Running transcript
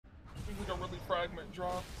fragment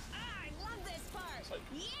drop. I love this part. It's like,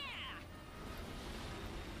 Yeah.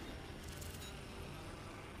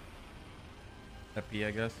 Epi,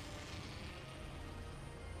 I guess.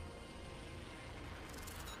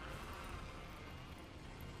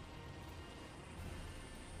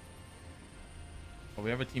 Oh, we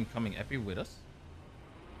have a team coming Epi with us?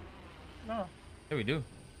 no. Yeah, we do.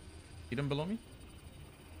 See them below me?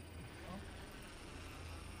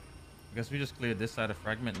 I guess we just cleared this side of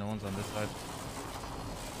fragment. No one's on this side.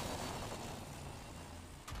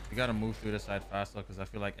 We gotta move through this side faster because I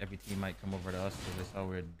feel like every team might come over to us because they saw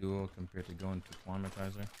we're a duo compared to going to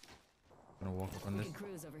Quantizer. I'm gonna walk up on this.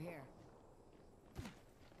 Cruise over here.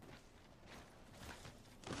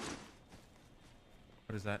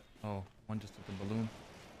 What is that? Oh, one just took the balloon.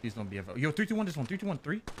 Please don't be ever. Yo, 3, 2, 1. This one. 3, 2, 1,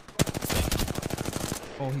 3.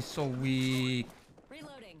 Oh, he's so weak.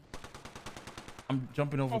 Reloading. I'm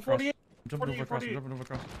jumping over across. 48. I'm jumping over across. I'm 48. jumping over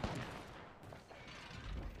across.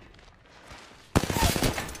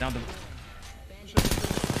 Down the.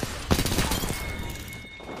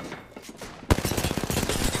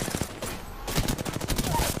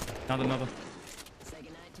 Down another. Say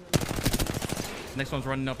goodnight to him. Next one's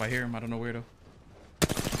running up. I hear him. I don't know where though.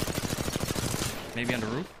 Maybe on the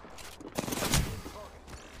roof.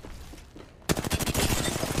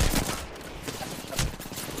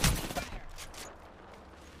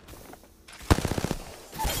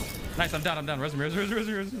 Nice, I'm down, I'm down. Res me.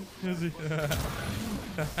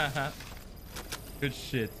 Good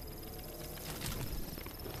shit.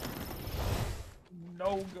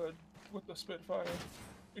 No good with the Spitfire.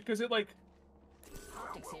 Because it like...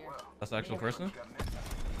 Optics here. That's the actual person?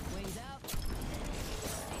 Wings out.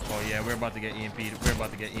 Oh yeah, we're about to get EMP'd. We're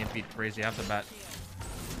about to get EMP'd crazy. I have to bat.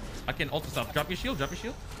 I can ultra stop. Drop your shield, drop your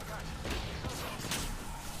shield.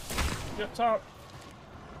 Get top.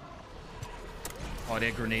 Oh,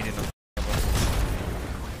 they're grenading them.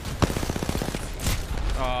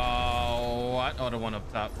 Oh, what? Oh, the one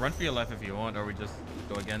up top. Run for your life if you want, or we just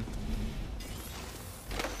go again.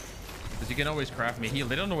 Because you can always craft me. Heal.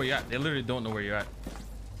 They don't know where you're at. They literally don't know where you're at.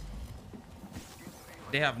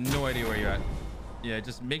 They have no idea where you're at. Yeah,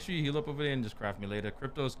 just make sure you heal up over there and just craft me later.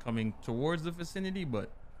 Crypto's coming towards the vicinity,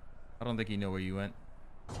 but I don't think he know where you went.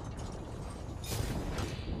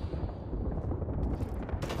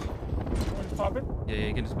 Pop it? Yeah,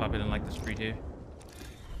 you can just pop it in like the street here.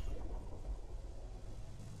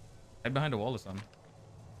 Right behind the wall or something.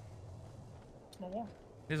 It's no wall.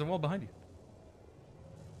 There's a wall behind you.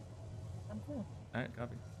 I'm cool. All right,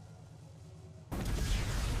 copy.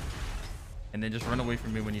 And then just run away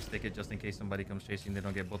from me when you stick it, just in case somebody comes chasing. They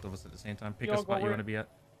don't get both of us at the same time. Pick a spot you want to be at.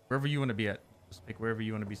 Wherever you want to be at. Just pick wherever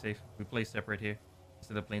you want to be safe. We play separate here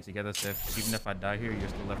instead of playing together. So even if I die here, you're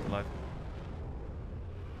still left alive.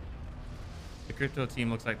 The crypto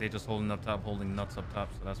team looks like they're just holding up top, holding nuts up top,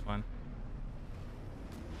 so that's fine.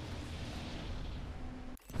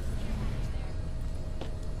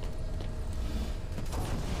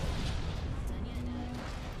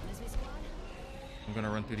 I'm gonna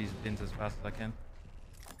run through these bins as fast as I can.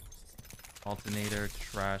 Alternator,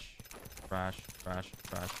 trash, trash, trash,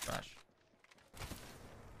 trash, trash.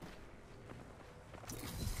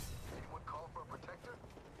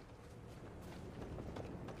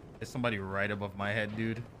 There's somebody right above my head,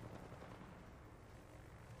 dude.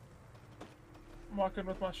 I'm walking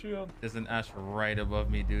with my shield. There's an Ash right above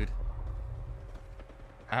me, dude.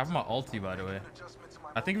 I have my ulti, by the way.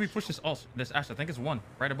 I think if we push this Ash, I think it's one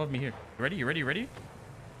right above me here. You ready? You ready? You ready?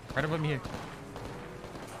 Right above me here.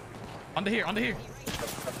 Under here. Under here.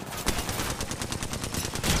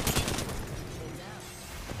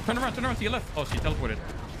 Turn around to your left. Oh, she teleported.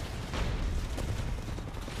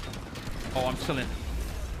 Oh, I'm chilling.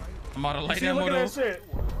 I'm out of light ammo though.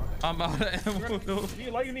 I'm out of ammo though.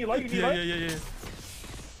 You need light. Yeah.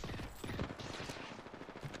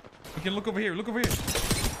 We can look over here. Look over here.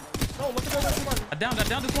 No, look at that. I downed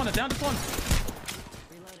this one.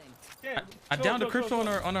 Yeah, I downed the crypto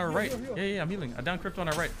on our right. Yeah, I'm healing. I downed crypto on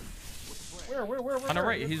our right. Where? On our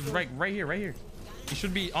right. He's right here. He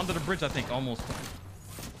should be under the bridge, I think, almost.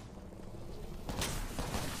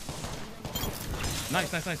 Nice.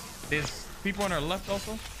 There's people on our left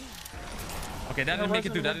also. Okay, that didn't make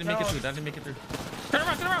it through. That didn't make it through. Turn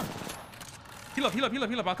around. Heal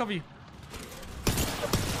up. I'll cover you.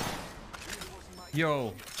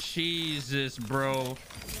 Yo, Jesus, bro.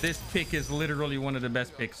 This pick is literally one of the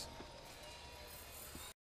best picks.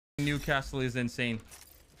 Newcastle is insane.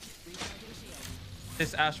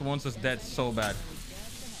 This Ash wants us dead so bad.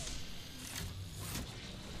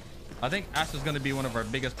 I think Ash is going to be one of our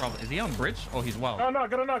biggest problems. Is he on bridge? Oh, he's wild. No,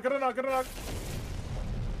 get a knock.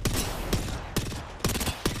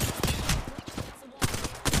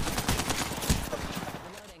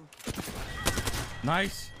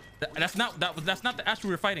 Nice. That's not that's not the Astro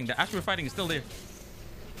we were fighting. The Astro we were fighting is still there.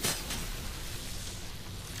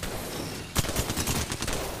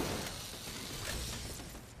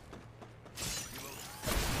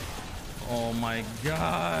 Oh my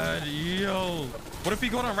god, yo. What if he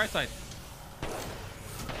go on right side?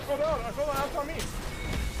 Go down. I fell down. On me.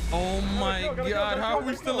 Oh my Gotta god, go, how are we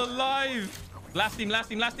gotta still go. alive? Last team, last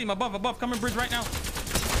team, last team. Above. Coming bridge right now.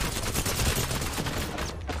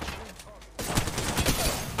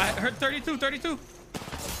 I heard 32.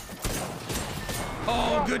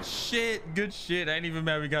 Oh, good shit. Good shit. I ain't even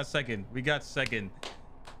mad. We got second. We got second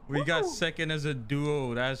as a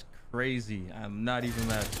duo. That's crazy. I'm not even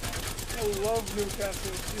mad. I love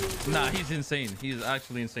Newcastle too. Nah, he's insane. He's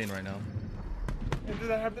actually insane right now. And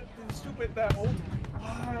did I have the stupid that old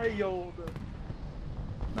wild?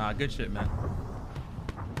 Nah, good shit, man.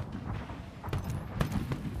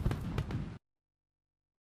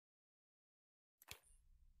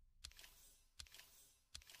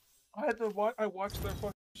 I had to watch. I watched their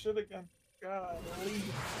fucking shit again. God,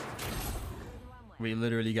 We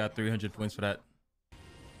literally got 300 points for that.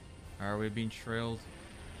 Are we being trailed?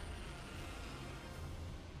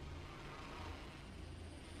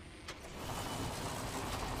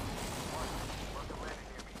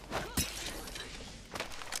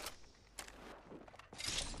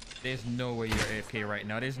 There's no way you're AFK right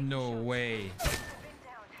now. There's no way.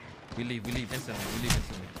 We leave instantly.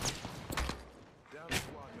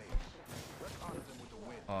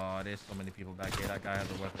 Oh, there's so many people back here. That guy has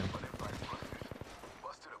a weapon.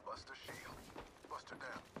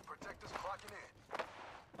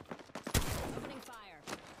 Opening fire.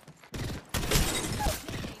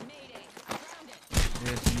 Mayday. I found it.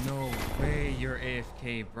 There's no way you're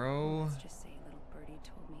AFK, bro. Let's just say little birdie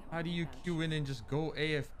told me. How do you queue in and just go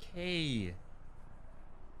AFK?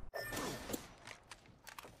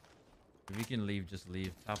 If you can leave, just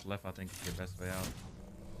leave. Top left, I think, is your best way out.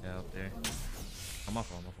 Yeah, up there. Oh, my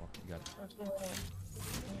fault. You got it.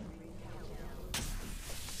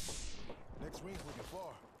 Next ring's looking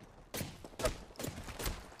far.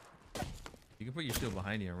 You can put your shield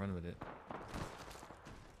behind you and run with it.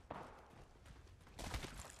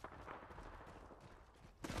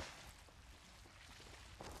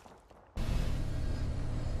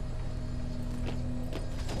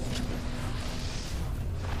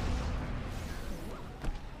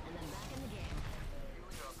 And then back in the game.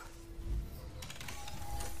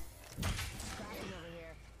 Crafting over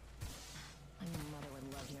here. My mother would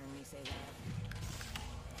love hearing me say that.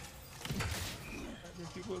 There's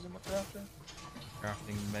people in my crafter.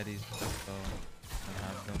 Crafting medis, so and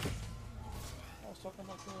have them. I was talking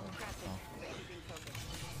about the. Crafting. Keeping focused.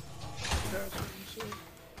 That's what you said.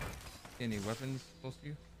 Any weapons close to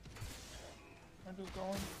you? I'm just going.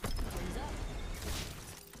 Wings up.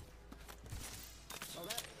 Hold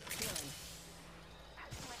up. Healing.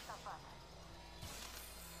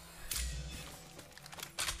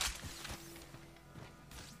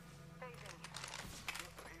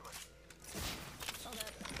 Hold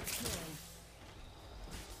up. Healing.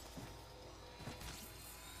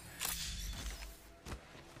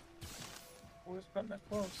 Always been that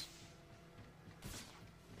close.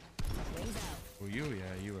 Wings out. Were you?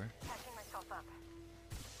 Yeah, you were.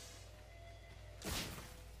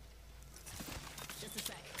 Just a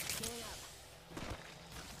sec. Healing up.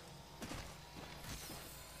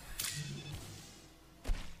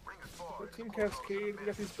 The Team Cascade, we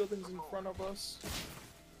got these buildings in front of us.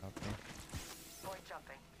 Okay.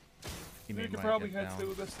 You Teammate could might probably get head down.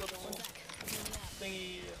 to this little Back. Healing up.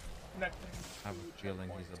 thingy neck thing. I have a feeling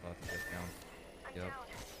he's about to get down. Yep.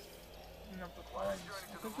 You have the flags.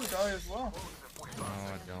 I think we die as well. No,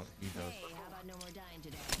 I don't. He does. Hey, how about no more dying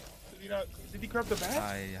today? Did he not? Did he craft the bat?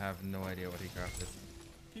 I have no idea what he crafted.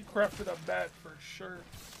 He crafted a bat for sure.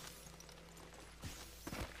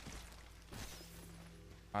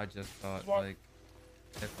 I just thought, What? like,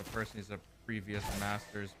 if a person is a previous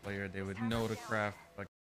Masters player, they would know to craft, like,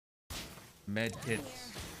 med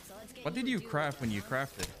kits. So let's get What did a you duo. craft when you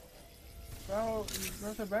crafted? Wow,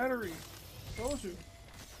 that's a battery. Told you.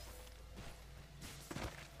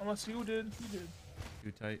 Unless you did, he did.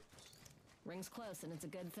 Too tight. Rings close, and it's a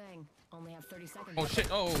good thing. Only have 30 seconds. Oh shit!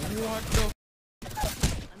 Oh, what the?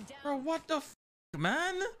 I'm down. Bro, what the f,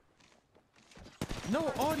 man?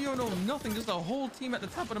 No audio, no nothing. Just a whole team at the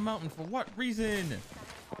top of the mountain. For what reason?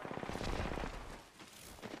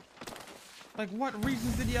 Like, what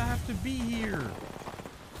reasons did y'all have to be here?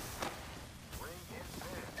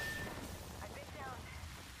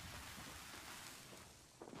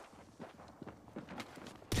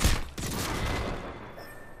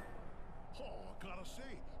 Oh, I gotta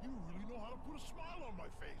say, you really know how to put a smile on my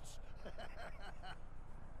face.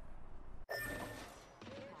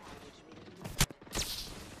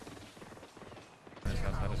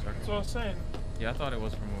 circle. That's what I was saying. Yeah, I thought it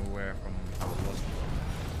was from how it was.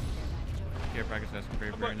 Care package has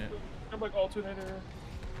great burn it. I'm like alternator.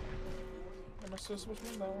 Nemesis, which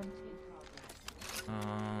one's that one?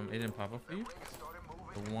 It didn't pop up for you?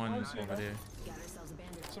 The one over there.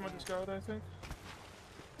 Someone just got it, I think.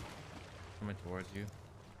 Coming towards you.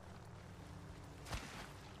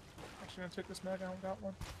 Actually, gonna take this mag. I don't got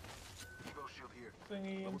one.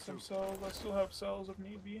 Thingy and some cells. I still have cells if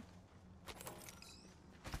need be.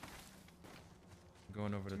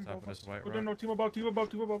 Going over the Team top of above this us. white Oh, rock. no, team above, team above,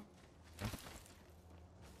 team above. Okay.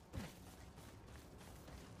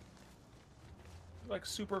 Like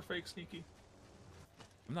super fake sneaky.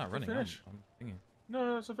 I'm not running. Finish. I'm thinking.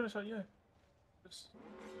 No, it's a finish shot, yeah. Just...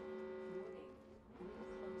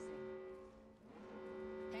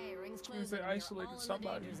 Hey, rings Which means they closing. You're isolated all in the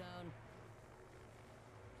somebody. danger zone.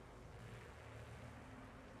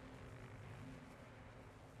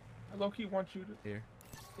 I low-key want you to... Here.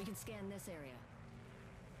 We can scan this area.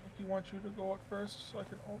 Low-key want you to go up first so I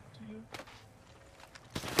can ult to you.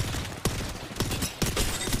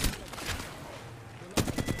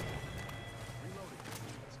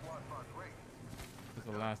 This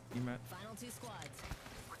is the last teammate. Final 2 squads.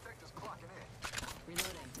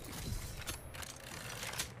 Reloading.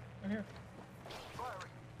 Right here.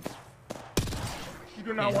 You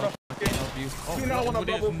do not Can't want to fucking... Help you. Oh, You do not want to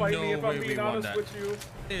there's bubble fight me no if way I'm we being won honest that. with you.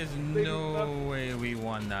 There's They no do not- way we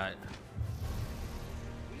won that.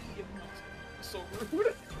 So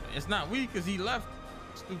rude. It's not we because he left.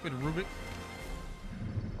 Stupid Rubik.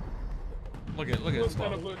 Look at Looks this.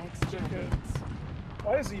 kind of a dickhead.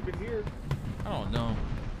 Why is he even here? I don't know.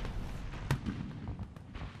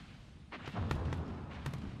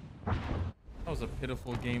 That was a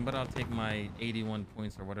pitiful game, but I'll take my 81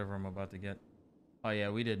 points or whatever I'm about to get. Oh yeah,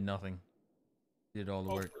 we did nothing. Did all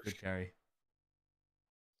the Oh, work. for Good sure. carry.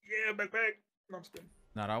 Yeah, backpack. No, I'm just kidding.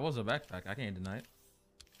 Nah, that was a backpack. I can't deny it.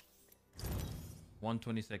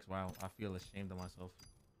 126. Wow, I feel ashamed of myself.